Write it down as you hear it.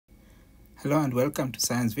Hello and welcome to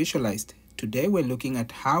Science Visualized. Today we're looking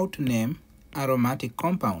at how to name aromatic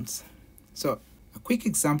compounds. So a quick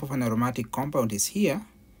example of an aromatic compound is here,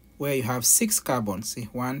 where you have 6 carbons. See,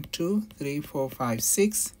 1, 2, 3, 4, 5,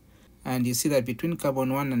 6. And you see that between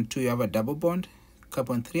carbon 1 and 2 you have a double bond,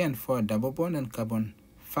 carbon 3 and 4 a double bond, and carbon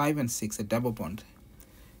 5 and 6 a double bond.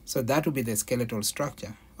 So that will be the skeletal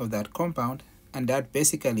structure of that compound, and that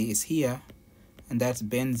basically is here, and that's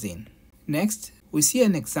benzene. Next, we see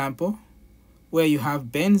an example where you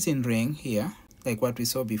have benzene ring here, like what we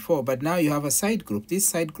saw before, but now you have a side group. This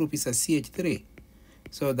side group is a CH3,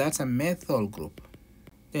 so that's a methyl group.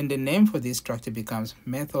 Then the name for this structure becomes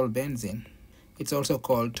methylbenzene. It's also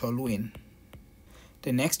called toluene.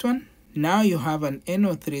 The next one, now you have an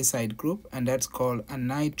NO3 side group, and that's called a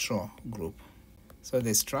nitro group. So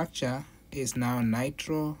the structure is now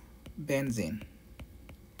nitrobenzene.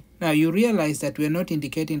 Now you realize that we're not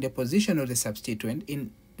indicating the position of the substituent.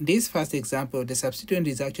 In this first example, the substituent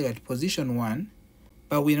is actually at position 1,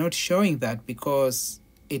 but we're not showing that because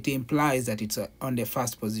it implies that it's on the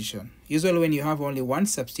first position. Usually when you have only one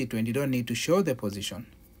substituent, you don't need to show the position.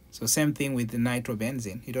 So same thing with the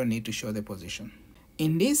nitrobenzene, you don't need to show the position.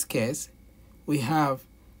 In this case, we have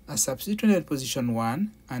a substituent at position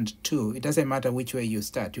 1 and 2. It doesn't matter which way you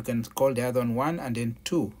start. You can call the other one 1 and then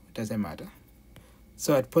 2. It doesn't matter.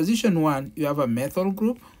 So at position 1, you have a methyl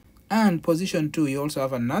group, and position 2, you also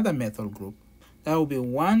have another methyl group. That will be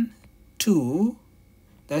 1, 2.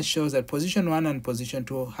 That shows that position 1 and position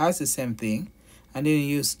 2 has the same thing. And then you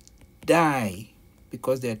use di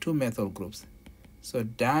because there are 2 methyl groups. So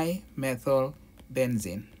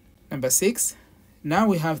dimethylbenzene. Number 6, now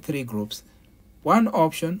we have 3 groups. One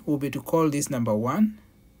option will be to call this number 1,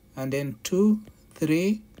 and then 2,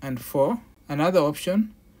 3, and 4. Another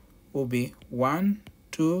option will be 1,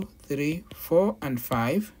 2, 3, 4, and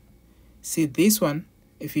 5. See this one,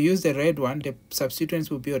 if you use the red one, the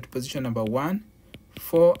substituents will be at position number 1,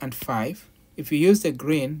 4, and 5. If you use the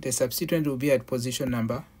green, the substituent will be at position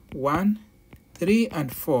number 1, 3,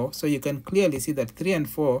 and 4. So you can clearly see that 3 and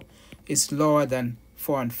 4 is lower than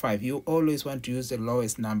 4 and 5. You always want to use the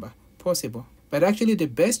lowest number possible. But actually the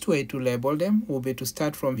best way to label them will be to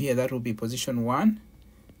start from here. That will be position 1,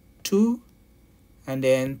 2, and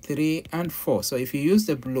then 3 and 4. So if you use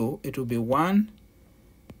the blue, it will be 1,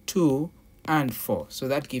 2, and 4. So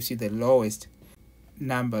that gives you the lowest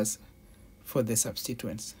numbers for the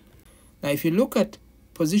substituents. Now if you look at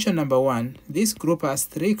position number 1, this group has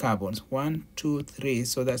 3 carbons, 1, 2, 3,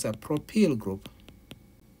 so that's a propyl group.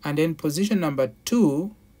 And then position number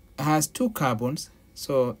 2 has 2 carbons,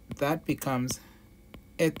 so that becomes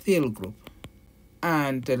ethyl group.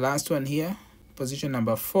 And the last one here, position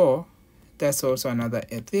number 4, that's also another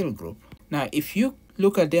ethyl group. Now if you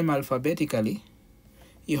look at them alphabetically,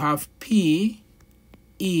 you have P,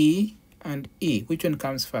 E, and E. Which one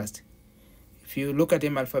comes first? If you look at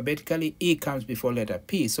them alphabetically, E comes before letter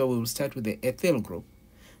P, so we will start with the ethyl group.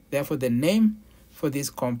 Therefore, the name for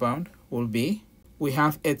this compound will be, we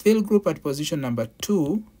have ethyl group at position number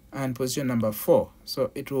 2 and position number 4.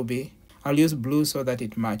 So it will be, I'll use blue so that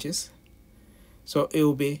it matches. So it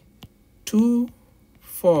will be 2,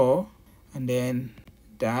 4, and then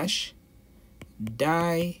dash,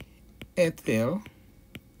 diethyl,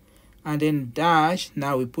 and then dash,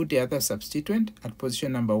 now we put the other substituent at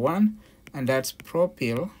position number 1, and that's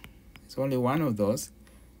propyl. It's only one of those,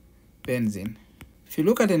 benzene. If you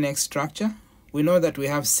look at the next structure, we know that we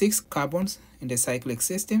have 6 carbons in the cyclic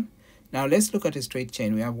system. Now let's look at a straight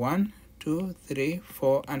chain. We have 1, 2, 3,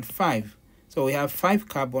 4, and 5. So we have 5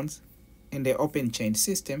 carbons in the open chain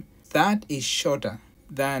system. That is shorter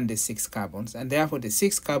than the 6 carbons, and therefore the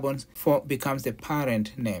 6 carbons becomes the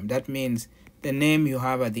parent name. That means the name you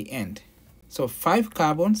have at the end. So 5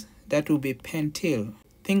 carbons, that will be pentyl.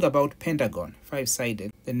 Think about pentagon,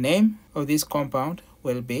 5-sided. The name of this compound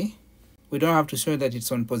will be, we don't have to show that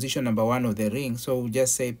it's on position number 1 of the ring, so we'll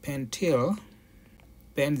just say pentyl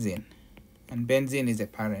benzene, and benzene is the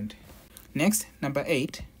parent. Next, number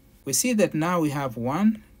 8, we see that now we have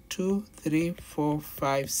 1, 2, 3, 4,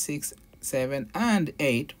 5, 6, 7, and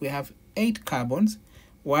 8. We have 8 carbons,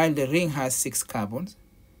 while the ring has 6 carbons.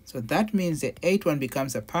 So that means the 8th one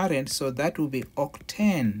becomes a parent, so that will be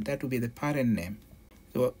octane. That will be the parent name.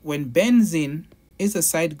 So when benzene is a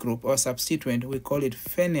side group or substituent, we call it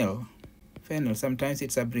phenyl. Phenyl, sometimes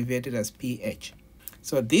it's abbreviated as PH.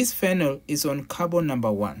 So this phenyl is on carbon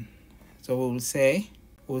number 1. So we'll say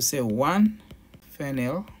 1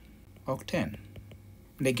 phenyl octane.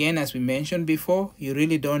 And again, as we mentioned before, you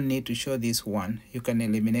really don't need to show this 1. You can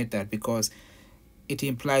eliminate that because it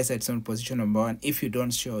implies that it's on position number 1 if you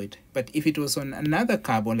don't show it. But if it was on another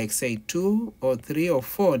carbon, like say 2 or 3 or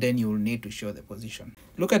 4, then you will need to show the position.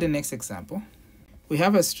 Look at the next example. We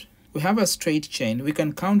have a straight chain. We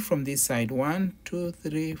can count from this side 1, 2,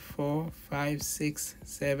 3, 4, 5, 6,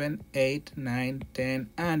 7, 8, 9, 10,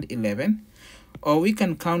 and 11. Or we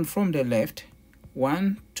can count from the left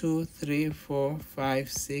 1, 2, 3, 4, 5,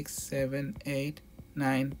 6, 7, 8,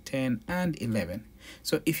 9, 10, and 11.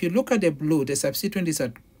 So if you look at the blue, the substituent is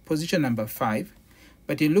at position number 5.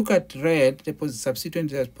 But you look at red, the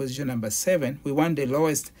substituent is at position number 7. We want the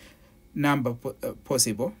lowest number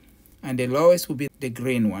possible. And the lowest will be the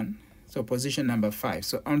green one. So position number 5.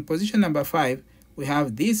 So on position number 5, we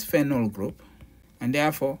have this phenol group. And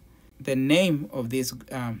therefore, the name of this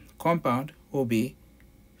compound will be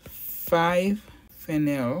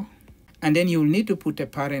 5-phenyl. And then you'll need to put a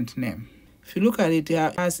parent name. If you look at it,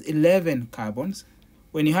 it has 11 carbons.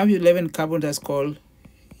 When you have 11 carbons, that's called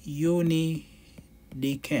unidecane.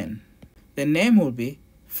 The name will be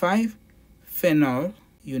 5-phenyl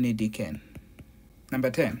unidecane. Number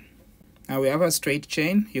 10. Now we have a straight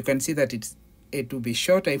chain. You can see that it will be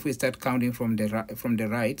shorter if we start counting from the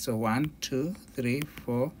right. So 1, 2, 3,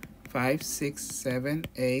 4, 5, 6, 7,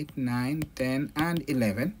 8, 9, 10, and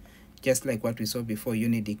 11. Just like what we saw before,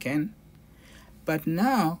 unidecane. But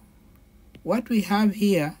now, what we have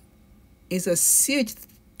here is a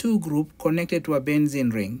CH2 group connected to a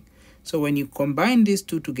benzene ring. So when you combine these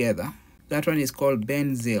two together, that one is called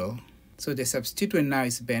benzyl. So the substituent now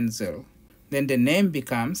is benzyl. Then the name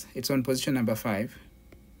becomes, it's on position number 5,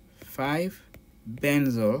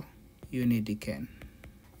 5-benzyl unidecane.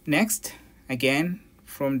 Next, again,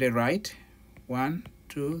 from the right, 1,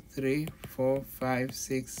 2, 3, 4, 5,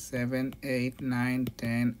 6, 7, 8, 9,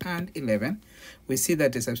 10, and 11. We see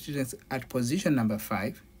that the substituent is at position number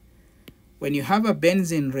 5. When you have a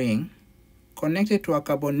benzene ring connected to a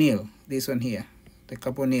carbonyl, this one here, the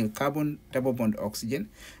carbonyl, carbon double bond oxygen,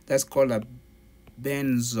 that's called a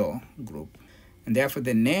benzo group. And therefore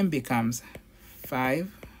the name becomes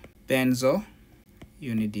 5-benzo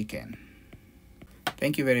unidecane.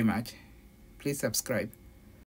 Thank you very much. Please subscribe.